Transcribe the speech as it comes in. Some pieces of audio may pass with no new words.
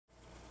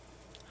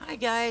Hi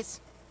guys.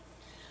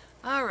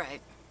 Alright,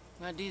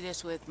 I'm going to do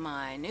this with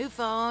my new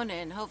phone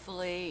and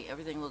hopefully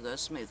everything will go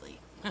smoothly.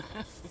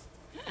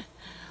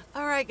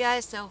 Alright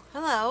guys, so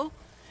hello.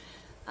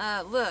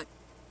 Look,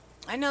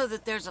 I know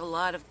that there's a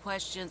lot of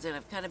questions and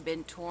I've kind of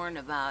been torn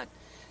about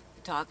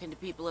talking to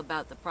people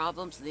about the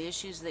problems, the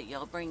issues that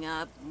y'all bring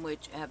up,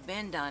 which have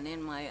been done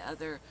in my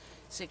other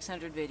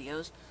 600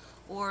 videos,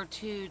 or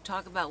to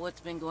talk about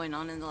what's been going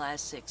on in the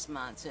last 6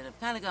 months. And I've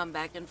kind of gone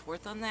back and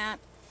forth on that.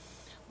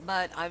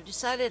 But I've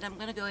decided I'm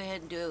going to go ahead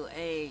and do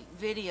a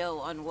video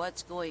on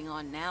what's going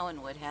on now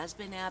and what has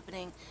been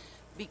happening,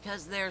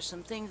 because there are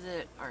some things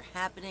that are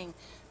happening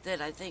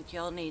that I think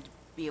y'all need to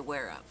be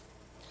aware of.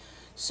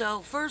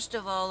 So first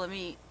of all, let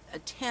me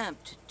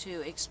attempt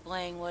to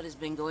explain what has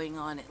been going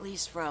on, at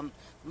least from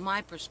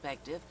my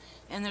perspective.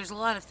 And there's a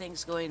lot of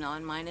things going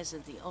on. Mine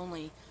isn't the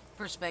only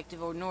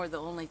perspective, or nor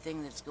the only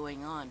thing that's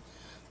going on.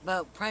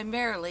 But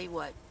primarily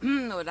what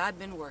I've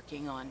been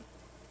working on,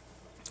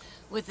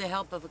 with the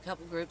help of a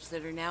couple groups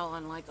that are now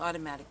on like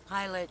automatic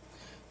pilot,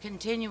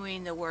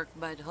 continuing the work,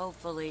 but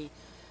hopefully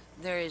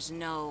there is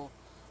no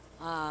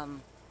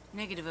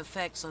negative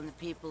effects on the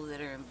people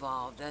that are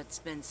involved. That's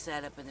been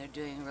set up and they're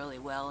doing really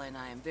well, and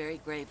I am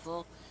very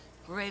grateful,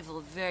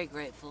 very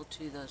grateful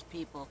to those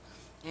people,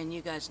 and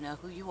you guys know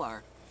who you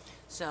are.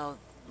 So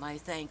my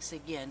thanks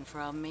again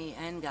from me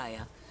and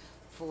Gaia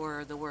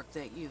for the work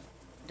that you've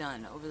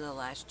done over the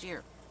last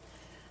year.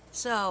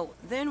 So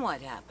then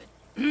what happened?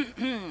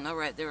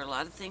 Alright, there were a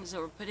lot of things that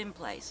were put in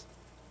place.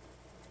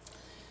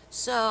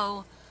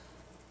 So,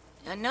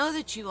 I know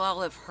that you all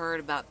have heard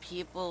about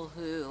people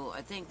who,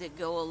 I think, that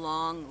go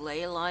along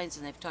ley lines,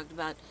 and they've talked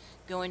about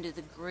going to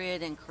the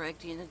grid and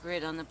correcting the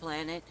grid on the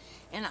planet.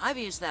 And I've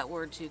used that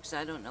word too, because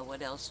I don't know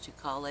what else to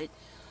call it.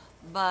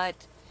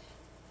 But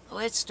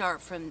let's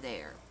start from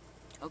there.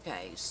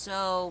 Okay,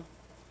 so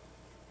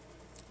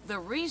the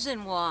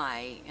reason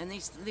why, and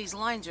these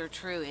lines are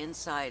true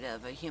inside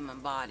of a human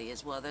body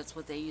as well. That's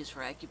what they use for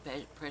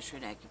acupressure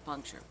and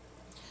acupuncture.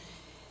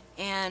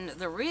 And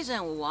the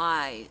reason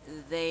why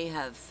they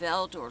have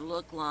felt or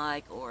looked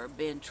like or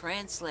been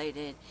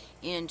translated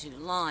into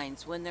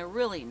lines when they're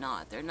really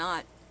not. They're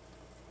not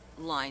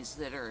lines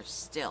that are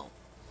still.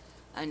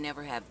 I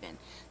never have been.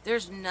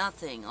 There's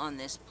nothing on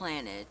this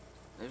planet,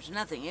 there's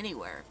nothing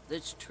anywhere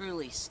that's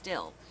truly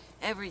still.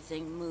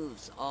 Everything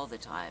moves all the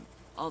time.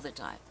 All the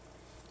time.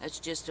 That's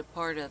just a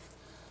part of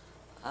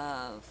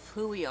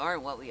who we are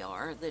and what we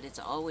are, that it's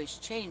always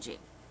changing.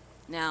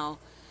 Now,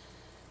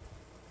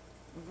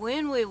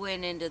 when we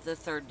went into the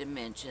third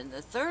dimension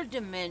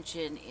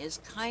is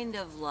kind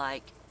of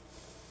like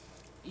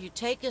you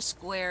take a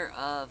square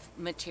of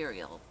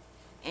material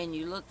and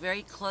you look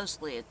very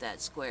closely at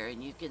that square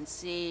and you can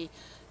see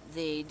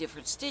the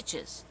different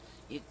stitches.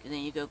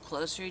 Then you go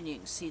closer and you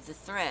can see the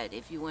thread.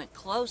 If you went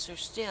closer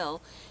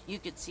still, you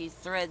could see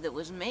thread that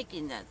was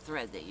making that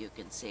thread that you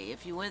can see.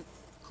 If you went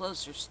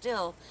closer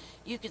still,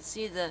 you could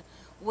see the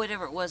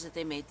whatever it was that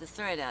they made the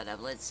thread out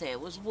of. Let's say it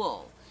was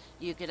wool.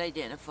 You could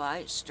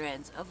identify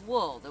strands of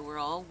wool that were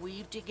all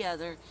weaved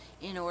together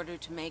in order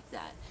to make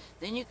that.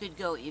 Then you could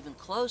go even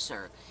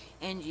closer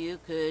and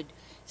you could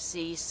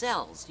see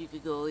cells. You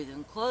could go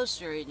even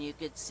closer and you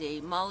could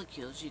see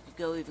molecules. You could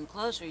go even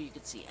closer, you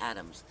could see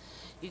atoms.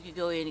 You could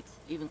go in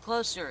even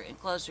closer and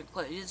closer and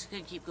closer. It's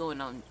going to keep going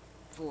on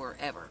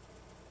forever.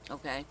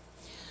 Okay?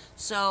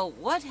 So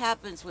what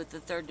happens with the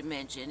third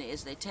dimension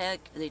is they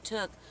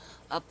took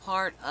a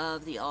part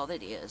of the all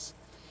that is,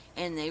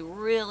 and they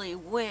really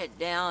went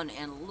down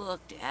and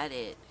looked at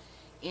it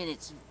in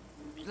its,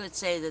 let's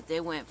say that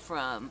they went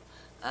from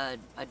a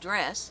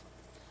dress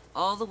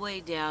all the way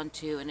down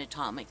to an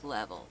atomic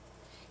level.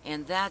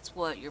 And that's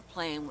what you're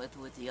playing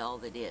with the all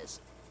that is.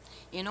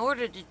 In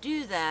order to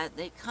do that,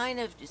 they kind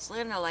of, it's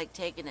kind of like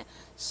taking a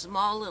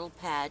small little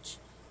patch,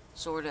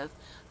 sort of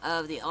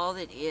the all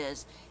that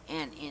is,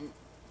 and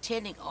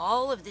intending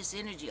all of this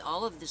energy,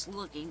 all of this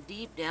looking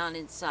deep down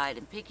inside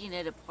and picking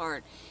it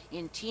apart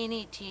in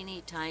teeny,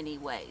 teeny, tiny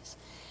ways.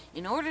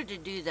 In order to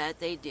do that,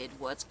 they did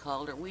what's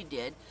called, or we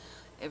did,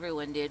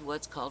 everyone did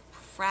what's called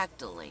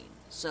fractaling.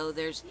 So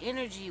there's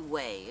energy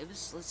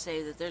waves. Let's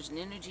say that there's an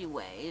energy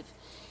wave,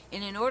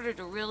 and in order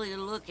to really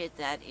look at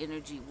that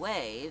energy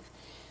wave,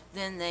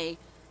 then they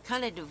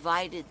kind of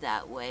divided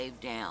that wave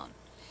down.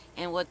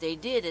 And what they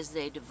did is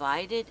they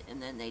divided,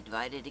 and then they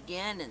divided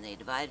again, and they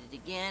divided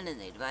again, and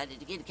they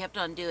divided again, kept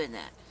on doing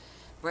that.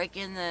 Break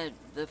in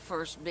the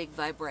first big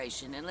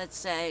vibration. And let's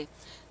say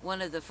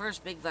one of the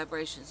first big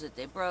vibrations that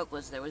they broke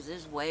was there was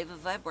this wave of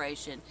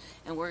vibration,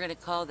 and we're going to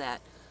call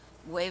that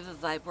wave of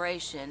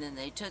vibration, and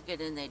they took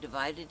it and they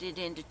divided it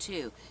into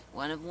two.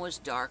 One of them was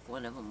dark,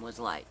 one of them was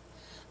light.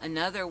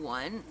 Another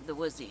one, that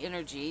was the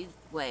energy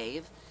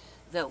wave,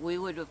 that we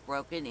would have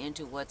broken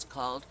into what's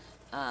called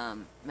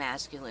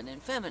masculine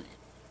and feminine.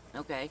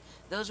 Okay?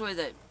 Those were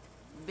the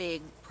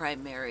big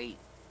primary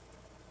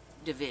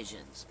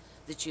divisions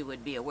that you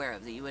would be aware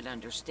of, that you would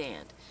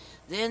understand.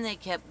 Then they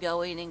kept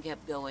going and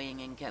kept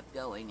going and kept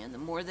going. And the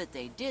more that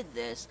they did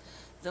this,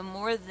 the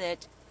more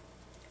that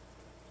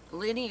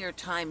linear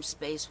time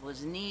space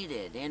was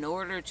needed in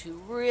order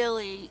to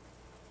really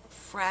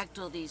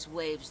fractal these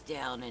waves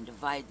down and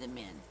divide them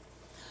in.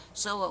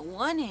 So at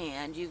one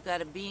hand, you've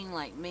got a being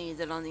like me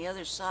that on the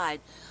other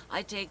side,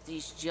 I take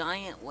these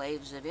giant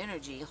waves of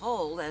energy,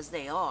 whole as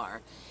they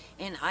are,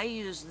 and I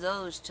use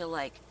those to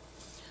like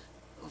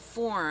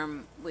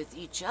form with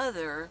each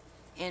other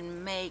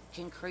and make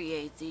and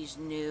create these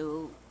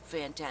new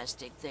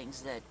fantastic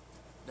things that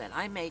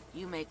I make,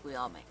 you make, we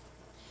all make.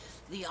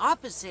 The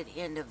opposite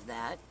end of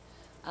that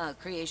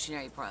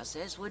creationary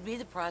process would be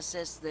the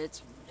process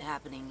that's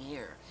happening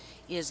here,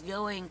 is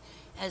going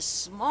as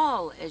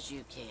small as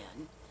you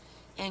can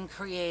and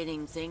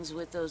creating things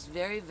with those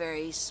very,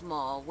 very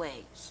small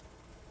waves.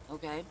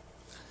 Okay?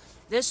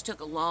 This took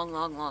a long,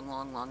 long, long,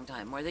 long, long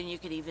time, more than you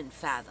could even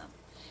fathom.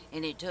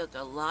 And it took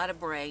a lot of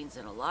brains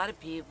and a lot of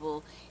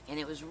people, and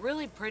it was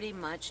really pretty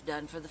much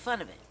done for the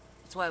fun of it.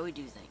 That's why we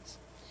do things.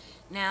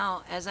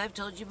 Now, as I've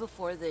told you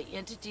before, the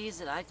entities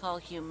that I call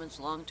humans,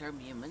 long-term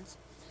humans,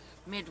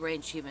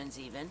 mid-range humans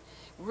even,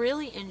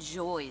 really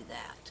enjoy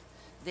that.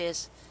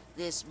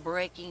 This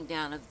breaking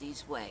down of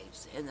these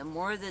waves. And the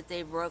more that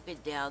they broke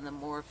it down, the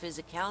more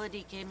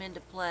physicality came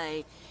into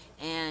play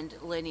and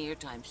linear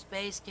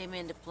time-space came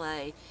into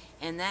play,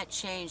 and that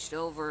changed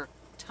over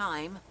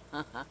time,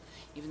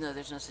 even though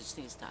there's no such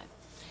thing as time.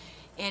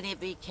 And it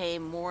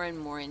became more and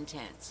more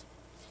intense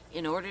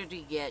in order to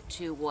get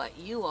to what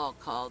you all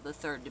call the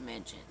third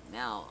dimension.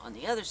 Now, on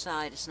the other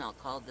side, it's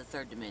not called the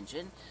third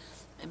dimension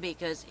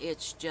because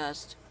it's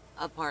just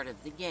a part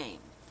of the game.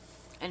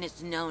 And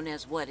it's known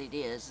as what it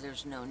is.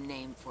 There's no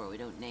name for it. We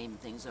don't name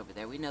things over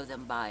there. We know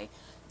them by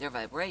their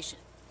vibration.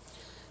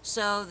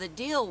 So the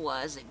deal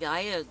was that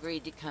Gaia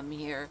agreed to come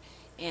here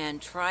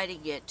and try to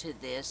get to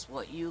this,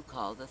 what you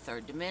call the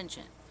third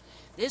dimension.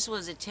 This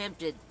was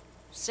attempted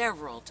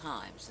several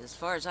times. As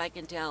far as I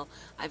can tell,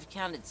 I've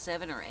counted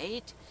 7 or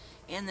 8,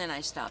 and then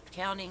I stopped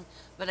counting,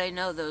 but I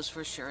know those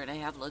for sure, and I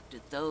have looked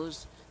at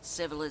those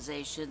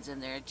civilizations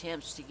and their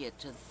attempts to get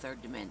to the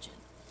third dimension.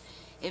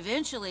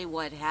 Eventually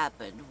what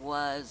happened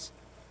was,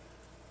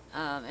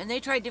 and they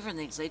tried different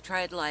things. They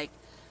tried like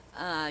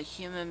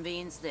human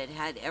beings that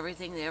had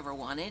everything they ever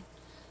wanted.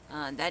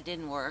 That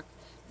didn't work.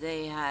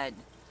 They had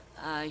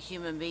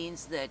human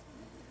beings that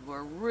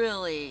were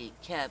really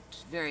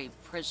kept very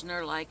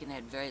prisoner-like and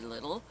had very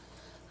little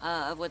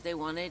of what they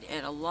wanted,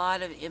 and a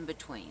lot of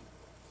in-between.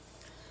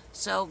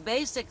 So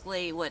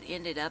basically what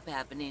ended up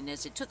happening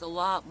is it took a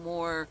lot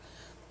more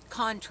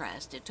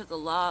contrast. It took a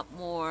lot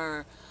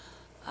more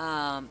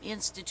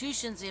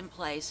institutions in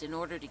place in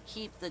order to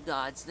keep the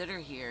gods that are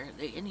here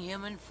in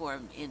human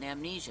form in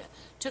amnesia.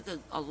 Took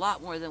a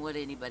lot more than what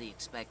anybody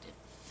expected.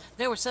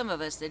 There were some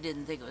of us that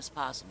didn't think it was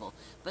possible,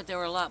 but there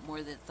were a lot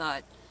more that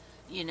thought,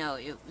 you know,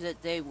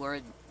 that they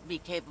would be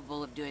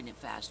capable of doing it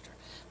faster.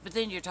 But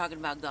then you're talking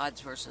about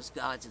gods versus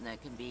gods, and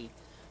that can be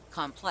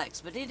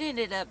complex. But it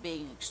ended up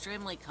being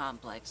extremely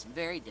complex and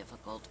very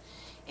difficult,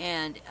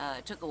 and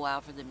it took a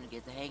while for them to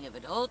get the hang of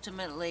it.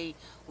 Ultimately,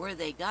 where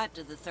they got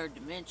to the third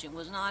dimension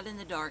was not in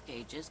the Dark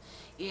Ages.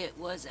 It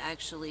was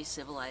actually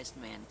civilized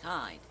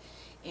mankind.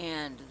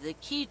 And the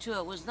key to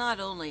it was not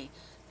only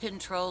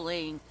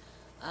controlling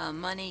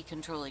money,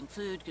 controlling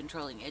food,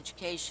 controlling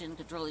education,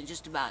 controlling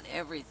just about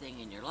everything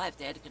in your life.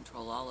 They had to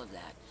control all of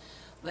that.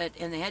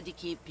 And they had to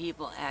keep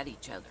people at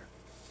each other.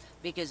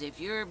 Because if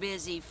you're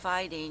busy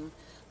fighting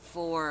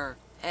for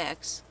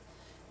X,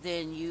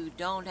 then you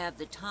don't have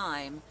the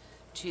time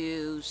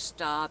to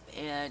stop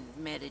and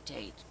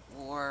meditate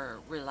or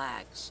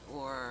relax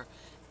or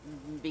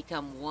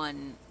become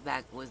one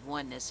back with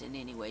oneness in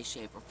any way,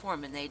 shape, or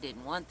form. And they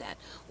didn't want that.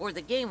 Or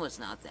the game was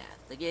not that.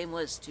 The game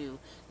was to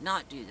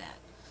not do that.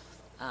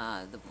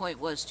 The point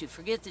was to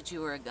forget that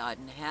you were a god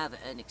and have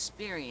an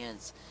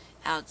experience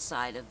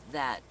outside of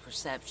that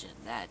perception,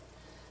 that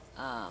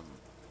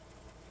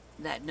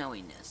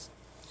knowingness.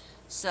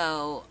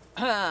 So,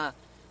 I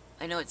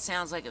know it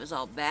sounds like it was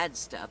all bad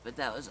stuff, but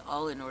that was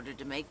all in order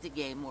to make the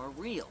game more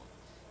real.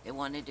 They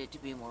wanted it to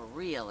be more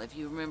real. If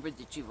you remembered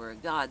that you were a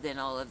god, then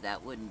all of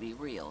that wouldn't be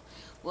real.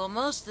 Well,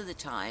 most of the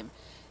time,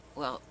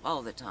 well,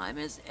 all the time,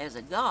 as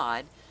a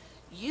god,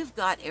 you've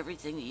got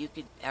everything that you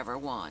could ever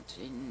want.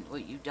 And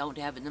what you don't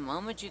have in the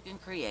moment, you can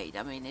create.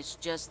 I mean, it's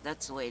just,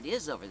 that's the way it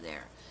is over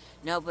there.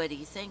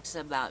 Nobody thinks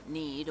about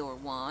need or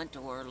want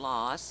or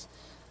loss.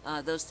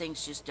 Those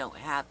things just don't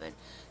happen.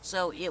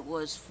 So it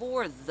was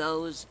for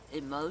those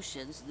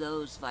emotions,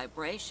 those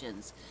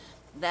vibrations,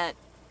 that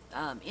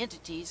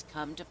entities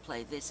come to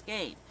play this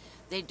game.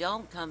 They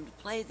don't come to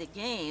play the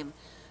game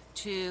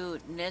to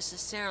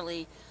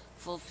necessarily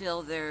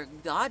fulfill their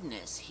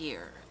godness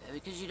here,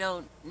 because you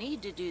don't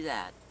need to do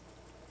that.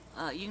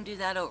 You can do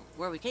that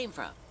where we came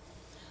from.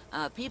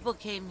 People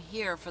came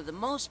here for the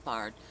most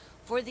part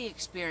for the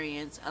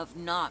experience of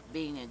not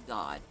being a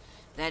god,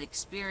 that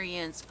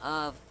experience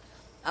of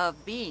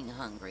being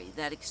hungry,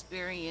 that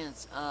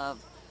experience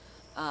of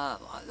a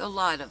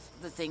lot of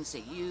the things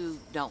that you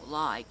don't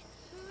like.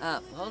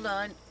 Hold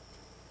on.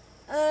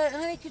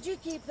 Honey, could you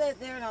keep that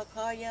there and I'll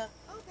call you?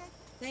 Okay.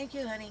 Thank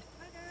you, honey.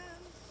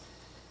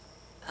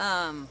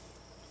 Um,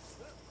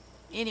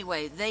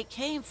 anyway, they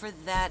came for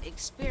that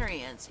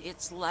experience.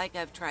 It's like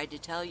I've tried to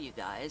tell you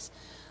guys.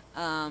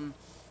 Um,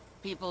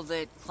 People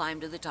that climb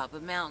to the top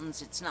of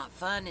mountains, it's not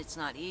fun, it's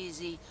not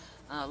easy.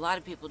 A lot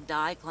of people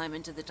die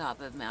climbing to the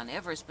top of Mount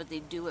Everest, but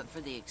they do it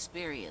for the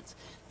experience.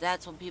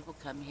 That's what people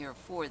come here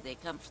for. They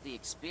come for the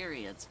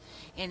experience.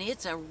 And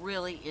it's a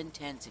really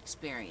intense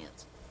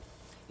experience.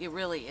 It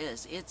really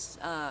is. It's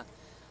a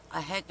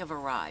heck of a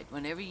ride.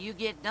 Whenever you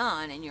get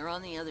done and you're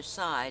on the other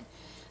side,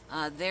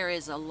 there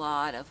is a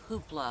lot of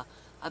hoopla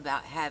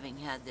about having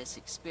had this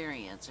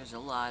experience. There's a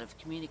lot of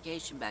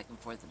communication back and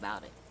forth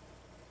about it.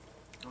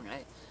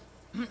 Okay.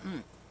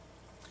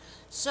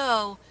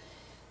 So,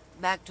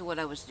 back to what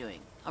I was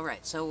doing. All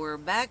right, so we're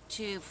back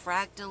to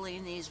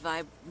fractaling these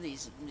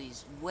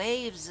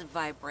waves of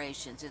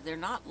vibrations. They're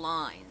not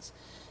lines,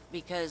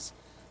 because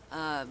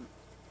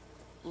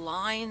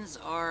lines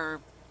are,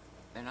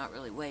 they're not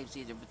really waves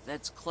either, but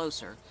that's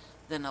closer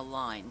than a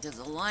line, because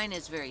a line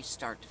is very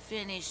start to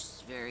finish.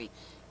 It's very,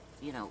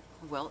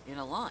 well, in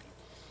a line.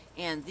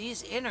 And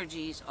these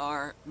energies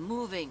are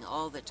moving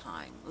all the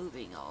time,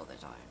 moving all the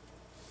time.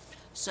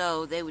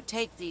 So they would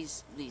take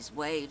these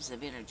waves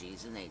of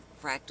energies and they'd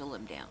fractal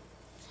them down.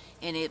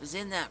 And it was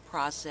in that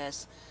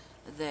process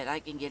that I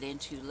can get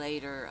into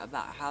later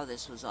about how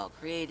this was all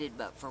created.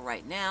 But for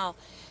right now,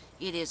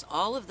 it is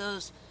all of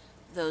those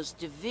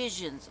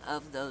divisions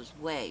of those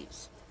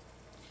waves.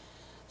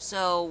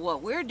 So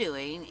what we're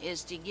doing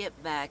is to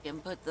get back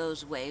and put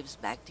those waves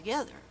back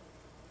together,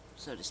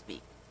 so to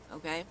speak.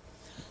 Okay?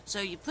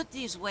 So you put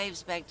these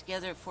waves back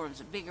together, it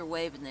forms a bigger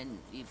wave, and then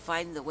you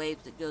find the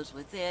wave that goes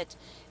with it,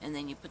 and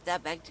then you put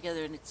that back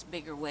together, and it's a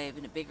bigger wave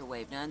and a bigger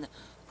wave. Now, in the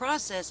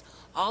process,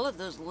 all of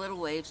those little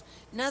waves,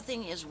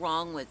 nothing is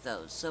wrong with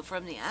those. So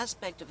from the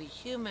aspect of a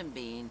human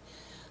being,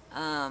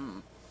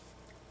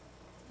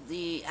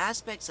 the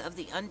aspects of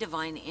the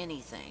undivine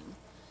anything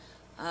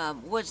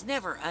was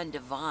never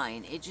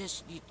undivine. It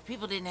just,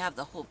 people didn't have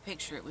the whole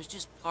picture. It was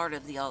just part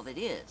of the all that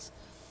is.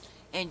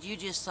 And you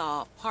just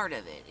saw part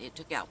of it. It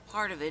took out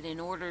part of it in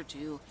order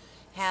to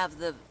have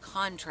the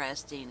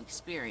contrasting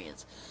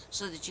experience,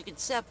 so that you could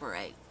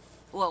separate.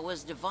 What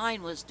was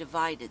divine was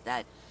divided.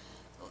 That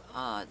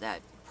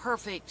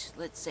perfect,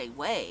 let's say,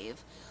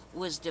 wave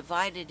was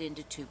divided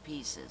into two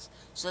pieces,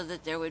 so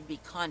that there would be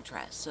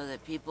contrast, so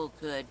that people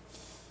could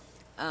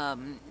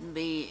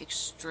be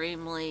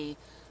extremely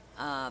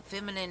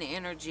feminine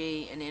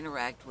energy and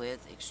interact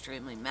with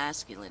extremely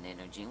masculine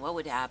energy. And what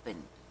would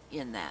happen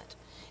in that?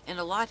 And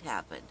a lot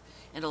happened,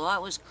 and a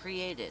lot was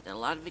created, a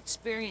lot of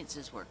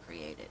experiences were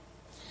created.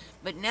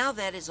 But now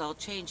that is all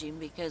changing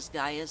because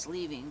Gaia's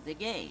leaving the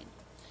game.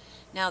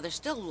 Now there's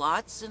still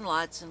lots and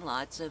lots and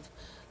lots of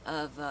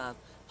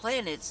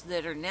planets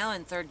that are now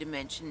in third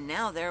dimension.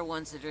 Now there are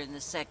ones that are in the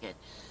second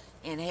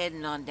and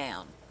heading on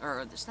down.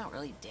 Or it's not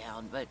really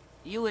down, but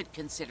you would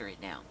consider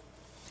it down.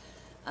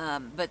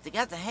 But they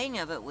got the hang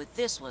of it with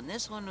this one.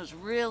 This one was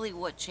really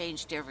what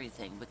changed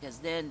everything, because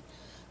then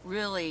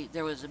really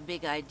there was a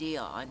big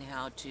idea on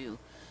how to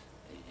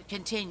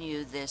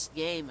continue this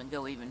game and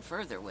go even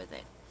further with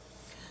it.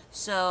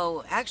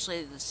 So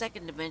actually the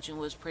second dimension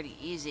was pretty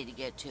easy to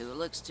get to. It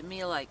looks to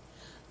me like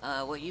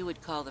what you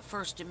would call the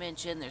first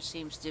dimension. There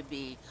seems to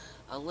be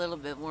a little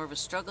bit more of a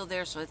struggle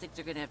there, so I think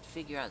they're going to have to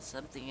figure out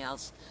something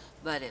else.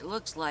 But it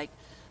looks like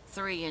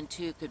 3 and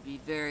 2 could be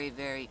very,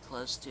 very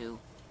close to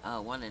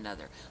one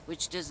another,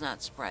 which does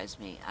not surprise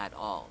me at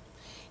all.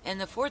 And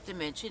the fourth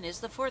dimension is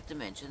the fourth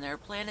dimension. There are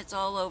planets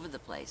all over the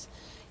place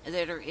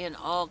that are in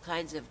all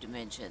kinds of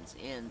dimensions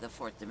in the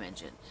fourth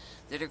dimension,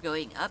 that are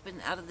going up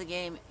and out of the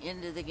game,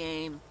 into the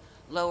game,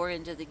 lower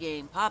into the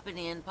game, popping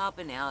in,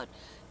 popping out.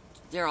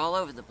 They're all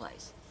over the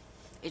place.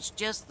 It's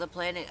just the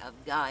planet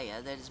of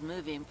Gaia that is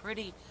moving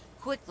pretty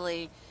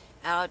quickly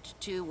out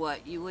to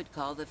what you would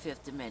call the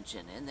fifth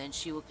dimension, and then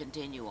she will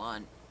continue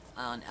on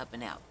up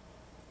and out.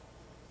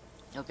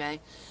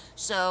 Okay?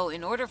 So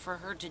in order for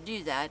her to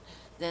do that,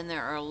 then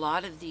there are a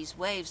lot of these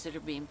waves that are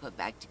being put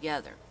back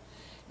together.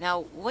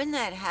 Now, when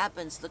that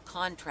happens, the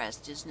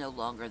contrast is no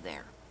longer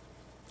there.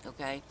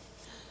 Okay?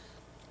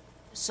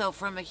 So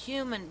from a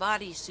human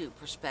bodysuit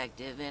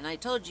perspective, and I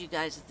told you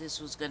guys that this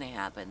was going to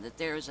happen, that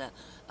there's a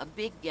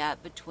big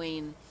gap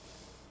between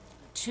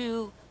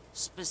two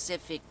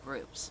specific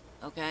groups.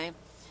 Okay?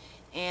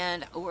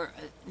 And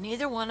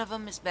neither one of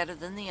them is better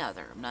than the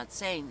other. I'm not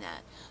saying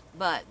that.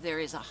 But there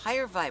is a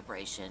higher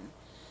vibration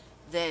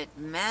that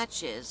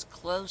matches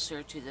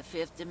closer to the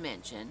fifth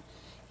dimension,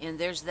 and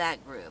there's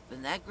that group.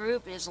 And that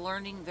group is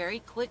learning very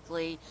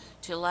quickly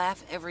to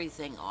laugh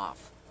everything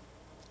off.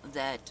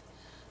 That,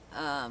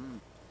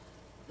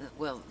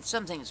 well,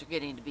 some things are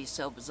getting to be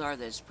so bizarre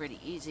that it's pretty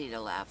easy to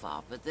laugh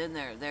off. But then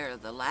there are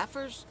the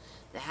laughers,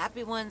 the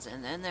happy ones,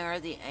 and then there are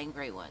the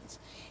angry ones.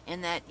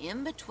 And that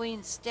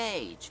in-between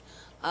stage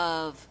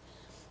of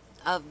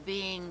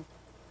being,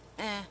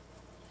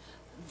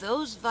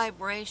 those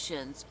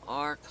vibrations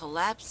are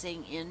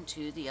collapsing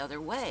into the other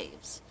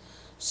waves.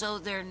 So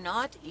they're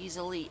not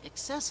easily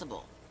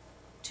accessible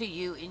to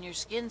you in your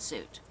skin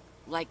suit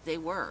like they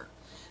were.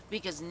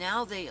 because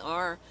now they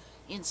are,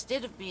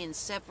 instead of being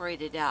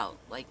separated out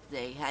like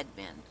they had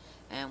been,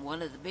 and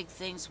one of the big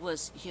things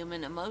was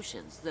human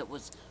emotions that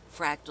was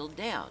fractaled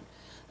down.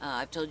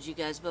 I've told you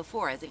guys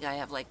before, I think I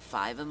have like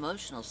 5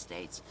 emotional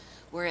states,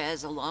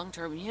 whereas a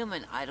long-term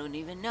human, I don't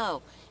even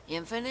know.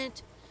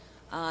 Infinite,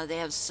 they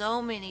have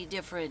so many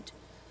different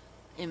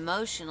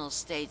emotional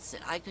states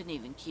that I couldn't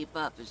even keep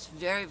up. It's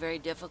very, very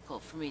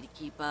difficult for me to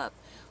keep up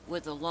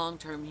with a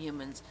long-term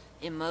human's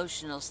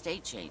emotional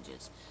state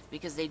changes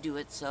because they do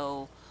it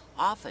so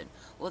often.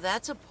 Well,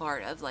 that's a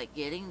part of like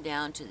getting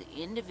down to the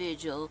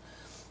individual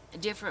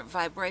different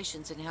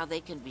vibrations and how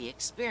they can be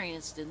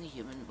experienced in the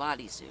human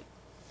bodysuit.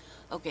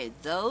 Okay,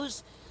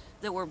 those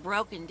that were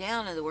broken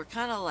down and that were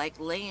kind of like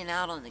laying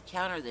out on the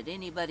counter that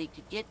anybody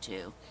could get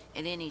to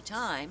at any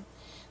time,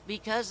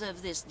 because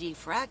of this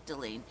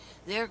defractaling,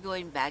 they're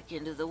going back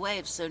into the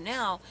waves. So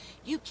now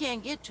you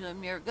can't get to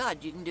them. You're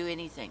God. You can do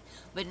anything.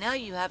 But now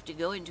you have to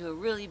go into a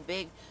really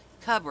big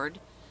cupboard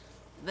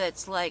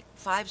that's like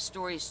 5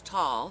 stories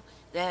tall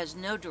that has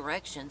no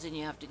directions, and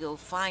you have to go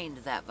find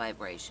that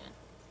vibration.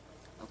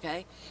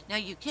 Okay? Now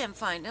you can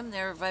find them.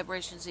 There are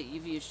vibrations that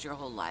you've used your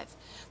whole life.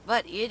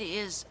 But it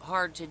is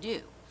hard to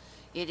do.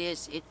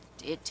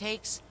 It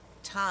takes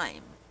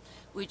time,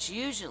 which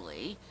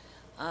usually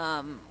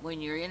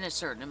when you're in a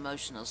certain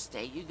emotional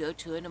state, you go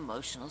to an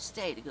emotional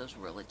state. It goes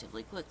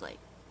relatively quickly.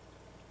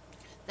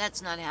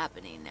 That's not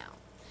happening now.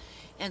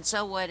 And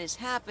so what is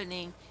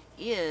happening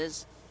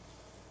is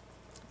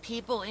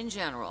people in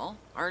general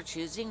are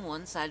choosing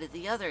one side or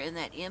the other, and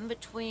that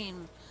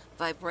in-between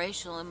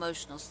vibrational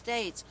emotional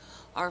states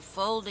are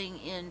folding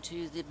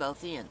into the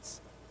both ends.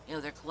 You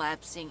know, they're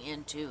collapsing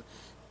into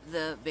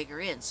the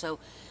bigger end. So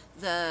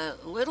the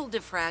little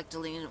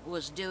diffractaling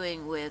was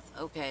doing with,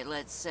 okay,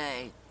 let's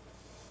say,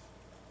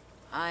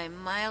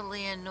 I'm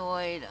mildly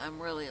annoyed,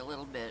 I'm really a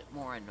little bit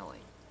more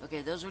annoyed.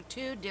 Okay, those are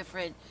 2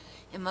 different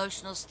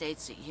emotional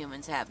states that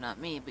humans have, not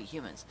me, but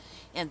humans.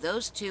 And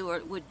those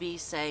 2 would be,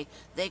 say,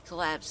 they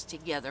collapse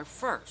together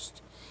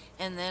first.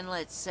 And then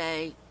let's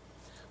say,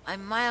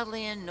 I'm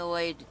mildly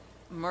annoyed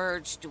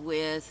merged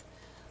with,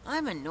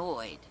 I'm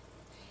annoyed.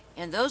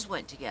 And those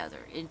went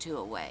together into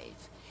a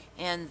wave.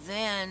 And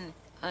then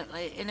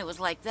and it was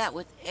like that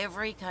with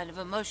every kind of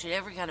emotion,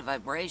 every kind of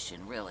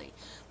vibration, really.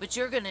 But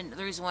you're going to,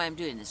 the reason why I'm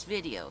doing this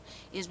video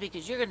is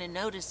because you're going to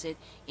notice it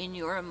in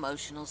your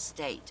emotional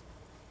state.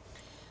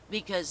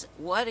 Because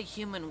what a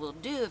human will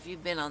do if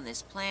you've been on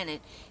this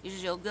planet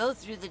is you'll go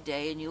through the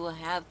day and you will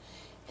have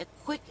a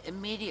quick,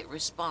 immediate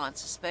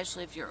response,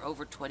 especially if you're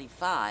over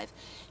 25.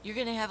 You're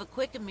going to have a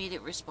quick,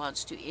 immediate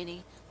response to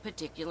any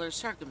particular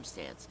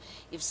circumstance.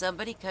 If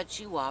somebody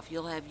cuts you off,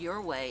 you'll have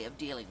your way of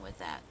dealing with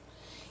that.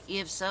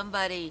 If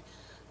somebody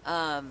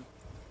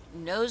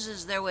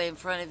noses their way in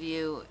front of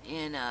you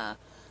in a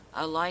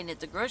line at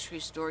the grocery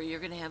store, you're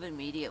going to have an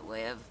immediate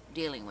way of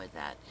dealing with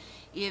that.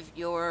 If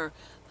your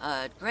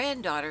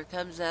granddaughter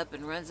comes up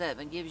and runs up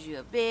and gives you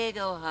a big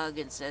old hug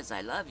and says,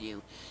 I love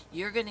you,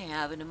 you're going to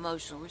have an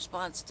emotional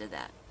response to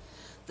that.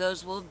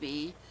 Those will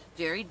be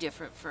very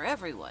different for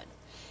everyone.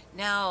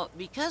 Now,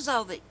 because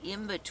all the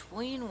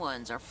in-between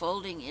ones are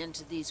folding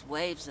into these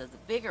waves of the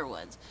bigger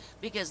ones,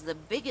 because the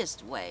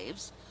biggest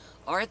waves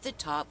are at the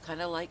top, kind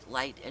of like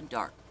light and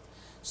dark.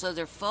 So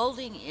they're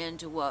folding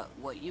into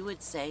what you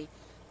would say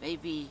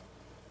maybe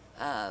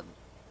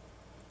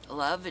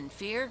love and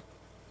fear,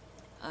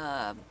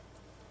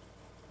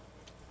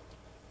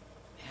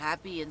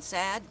 happy and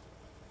sad.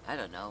 I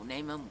don't know,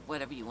 name them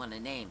whatever you want to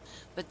name.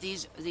 But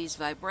these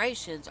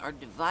vibrations are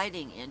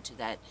dividing into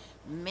that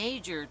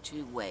major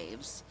 2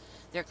 waves.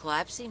 They're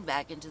collapsing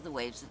back into the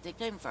waves that they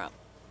came from.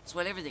 That's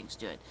what everything's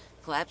doing,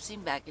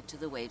 collapsing back into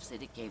the waves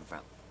that it came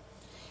from.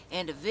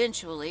 And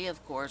eventually,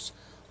 of course,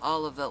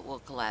 all of it will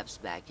collapse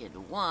back into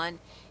one,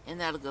 and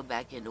that'll go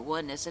back into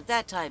oneness. At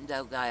that time,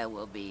 though, Gaia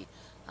will be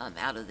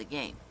out of the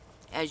game,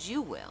 as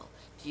you will,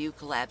 if you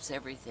collapse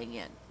everything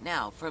in.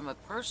 Now, from a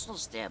personal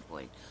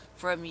standpoint,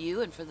 from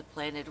you and for the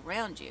planet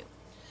around you,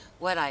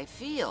 what I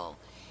feel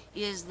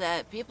is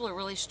that people are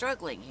really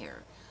struggling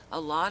here. A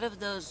lot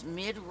of those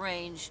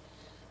mid-range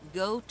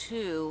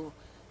go-to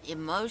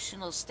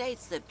emotional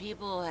states that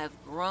people have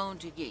grown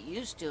to get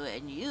used to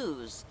and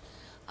use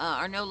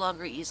are no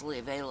longer easily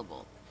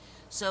available.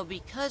 So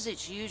because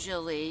it's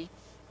usually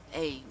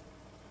a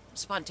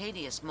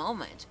spontaneous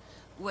moment,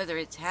 whether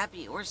it's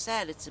happy or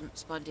sad, it's a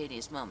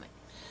spontaneous moment.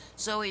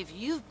 So if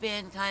you've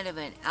been kind of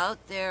an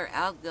out there,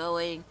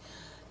 outgoing,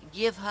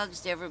 give hugs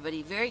to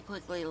everybody, very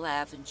quickly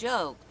laugh and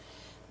joke,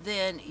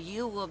 then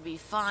you will be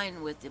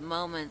fine with the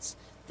moments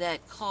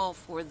that call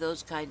for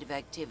those kind of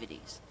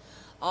activities.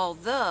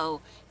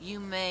 Although you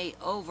may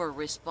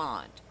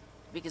over-respond.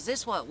 Because this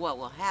is what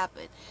will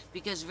happen.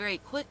 Because very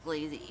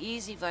quickly, the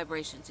easy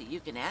vibrations that you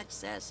can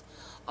access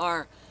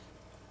are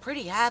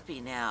pretty happy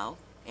now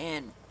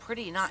and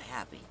pretty not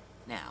happy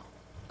now.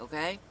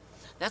 Okay?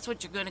 That's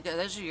what you're going to go.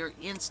 Those are your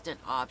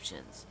instant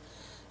options.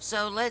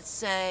 So let's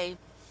say,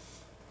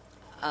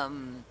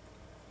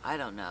 I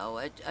don't know,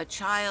 a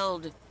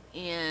child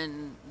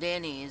in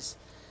Denny's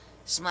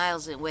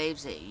smiles and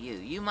waves at you.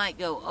 You might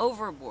go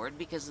overboard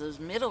because those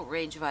middle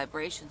range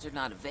vibrations are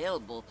not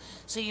available.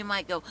 So you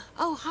might go,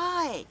 oh,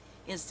 hi,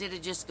 instead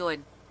of just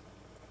going,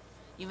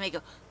 you may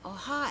go, oh,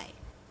 hi.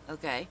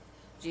 Okay?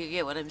 Do you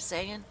get what I'm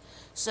saying?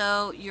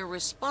 So your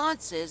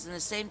responses, and the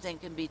same thing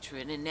can be true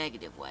in a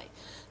negative way.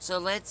 So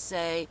let's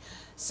say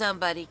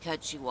somebody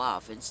cuts you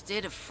off.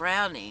 Instead of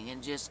frowning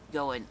and just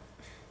going,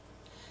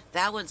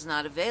 that one's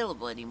not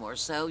available anymore,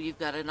 so you've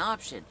got an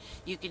option.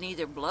 You can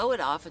either blow it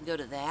off and go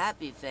to the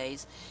happy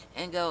phase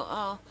and go,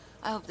 oh,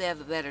 I hope they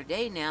have a better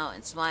day now,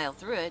 and smile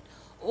through it,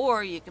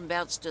 or you can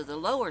bounce to the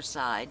lower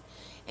side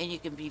and you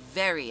can be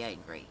very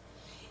angry.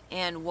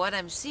 And what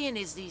I'm seeing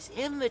is these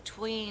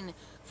in-between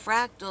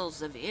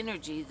fractals of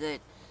energy that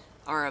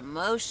are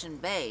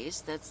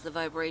emotion-based. That's the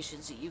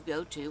vibrations that you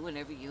go to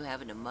whenever you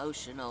have an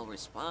emotional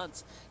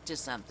response to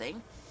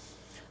something.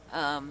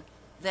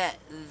 That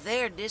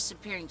they're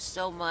disappearing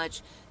so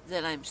much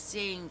that I'm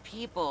seeing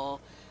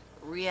people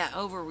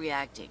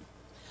overreacting.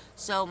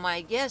 So my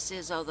guess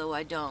is, although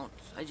I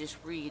just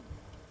read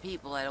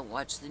people, I don't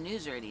watch the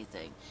news or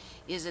anything,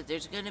 is that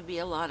there's going to be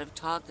a lot of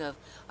talk of,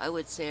 I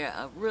would say,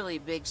 a really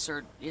big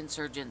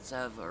insurgence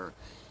of, or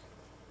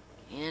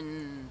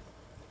in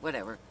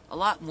whatever, a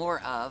lot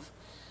more of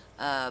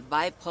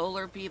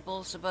bipolar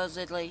people,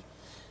 supposedly.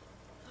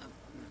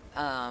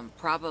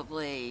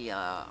 Probably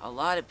a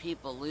lot of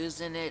people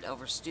losing it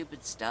over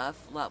stupid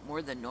stuff, a lot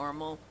more than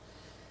normal.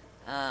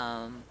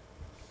 I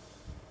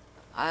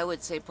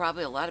would say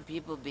probably a lot of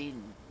people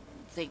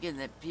thinking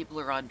that people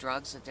are on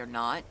drugs that they're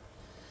not.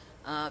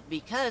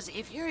 Because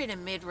if you're in a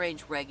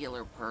mid-range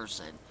regular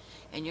person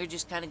and you're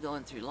just kind of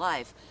going through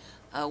life,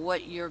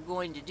 what you're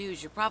going to do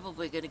is you're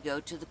probably going to go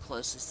to the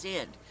closest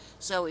end.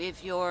 So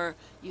if you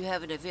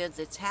have an event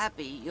that's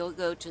happy, you'll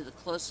go to the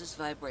closest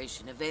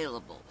vibration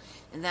available.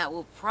 And that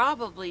will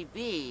probably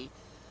be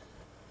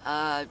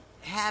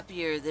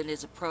happier than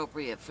is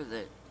appropriate for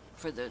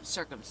the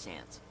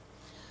circumstance.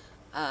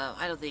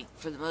 I don't think,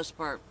 for the most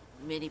part,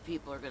 many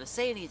people are going to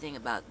say anything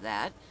about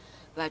that,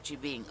 about you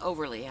being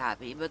overly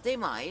happy, but they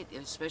might,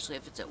 especially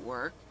if it's at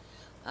work.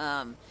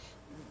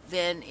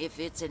 Then if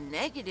it's a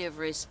negative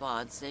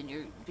response,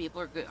 then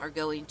people are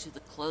going to the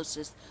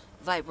closest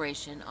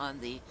vibration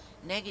on the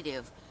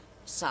negative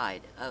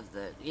side of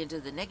into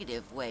the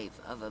negative wave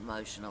of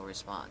emotional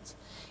response.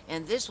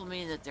 And this will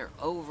mean that they're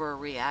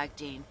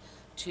overreacting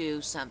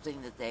to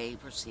something that they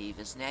perceive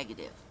as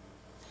negative.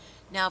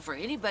 Now, for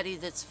anybody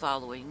that's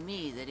following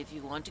me, that if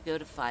you want to go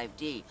to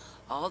 5D,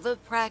 all the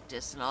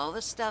practice and all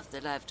the stuff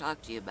that I've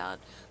talked to you about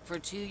for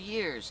 2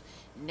 years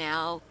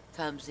now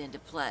comes into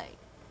play.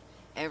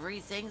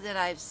 Everything that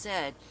I've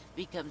said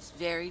becomes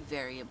very,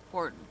 very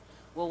important.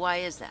 Well, why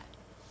is that?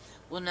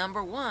 Well,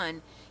 number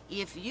one,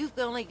 if you've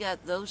only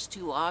got those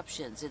two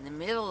options, in the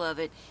middle of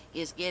it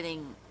is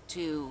getting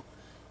to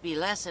be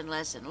less and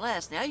less and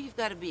less, now you've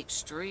got to be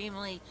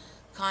extremely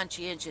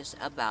conscientious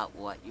about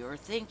what you're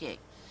thinking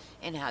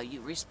and how you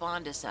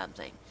respond to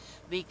something.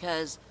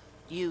 Because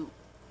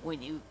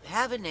when you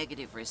have a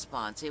negative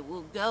response, it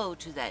will go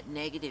to that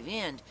negative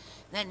end.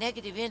 That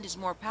negative end is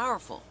more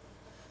powerful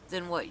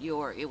than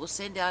it will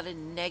send out a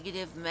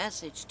negative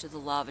message to the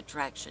law of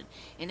attraction,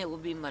 and it will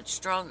be much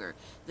stronger,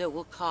 that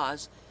will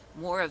cause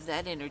more of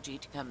that energy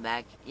to come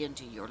back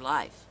into your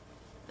life.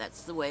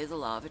 That's the way the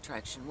law of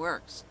attraction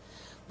works.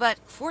 But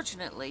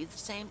fortunately, the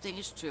same thing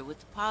is true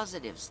with the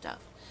positive stuff.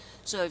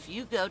 So if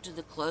you go to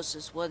the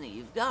closest one that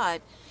you've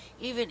got,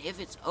 even if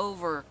it's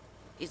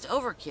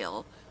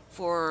overkill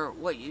for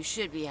what you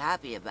should be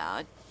happy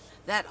about,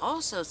 that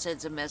also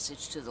sends a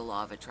message to the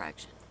law of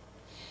attraction.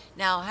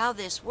 Now, how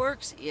this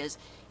works is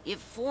it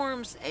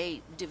forms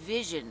a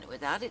division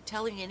without it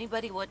telling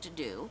anybody what to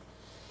do,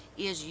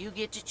 is you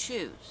get to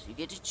choose. You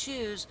get to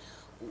choose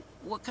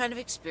what kind of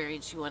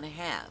experience you want to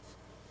have.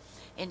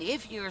 And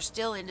if you're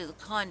still into the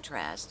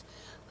contrast,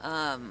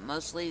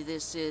 mostly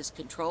this is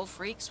control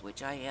freaks,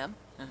 which I am.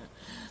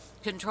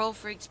 Control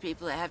freaks,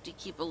 people that have to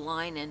keep a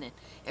line and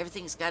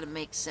everything's got to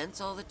make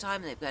sense all the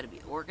time. They've got to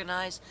be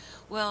organized.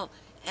 Well,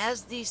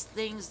 as these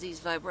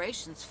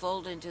vibrations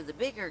fold into the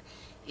bigger,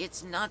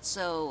 it's not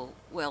so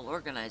well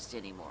organized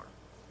anymore.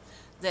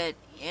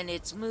 And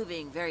it's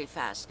moving very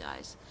fast,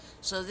 guys.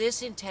 So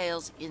this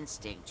entails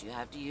instinct. You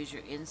have to use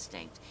your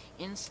instinct.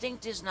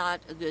 Instinct is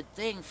not a good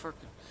thing for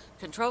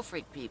control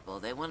freak people.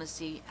 They want to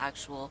see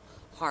actual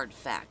hard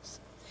facts.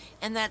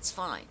 And that's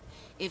fine.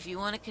 If you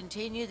want to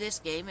continue this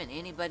game, and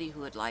anybody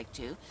who would like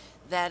to,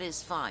 that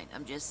is fine.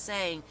 I'm just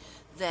saying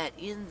that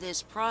in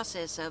this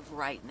process of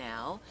right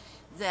now,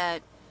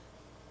 that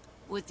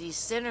with these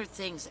center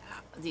things,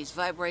 these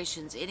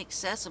vibrations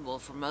inaccessible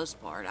for most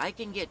part, I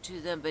can get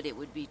to them, but it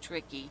would be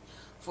tricky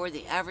for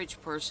the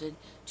average person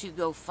to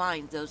go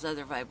find those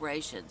other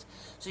vibrations.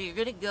 So you're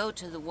going to go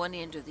to the one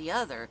end or the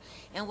other,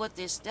 and what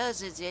this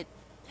does is it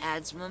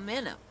adds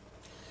momentum.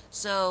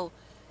 So,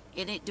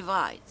 and it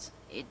divides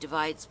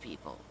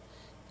people.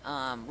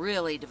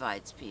 Really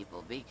divides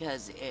people,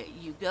 because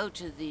you go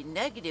to the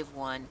negative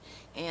one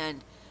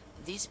and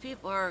these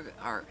people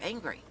are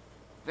angry,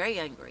 very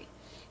angry,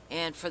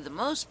 And for the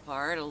most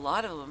part, a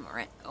lot of them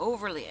are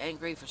overly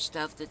angry for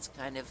stuff that's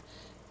kind of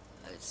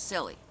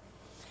silly.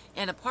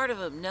 And a part of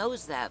them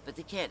knows that, but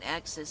they can't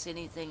access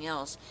anything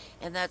else,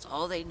 and that's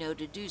all they know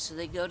to do. So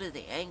they go to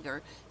the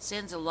anger,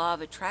 sends a law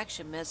of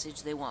attraction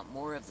message, they want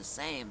more of the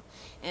same.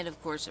 And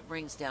of course, it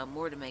brings down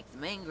more to make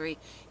them angry,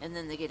 and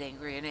then they get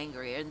angrier and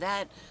angrier. And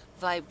that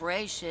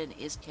vibration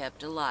is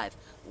kept alive.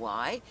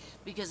 Why?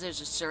 Because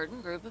there's a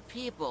certain group of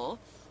people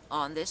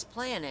on this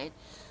planet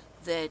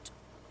that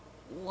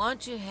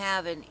want to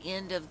have an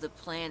end of the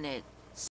planet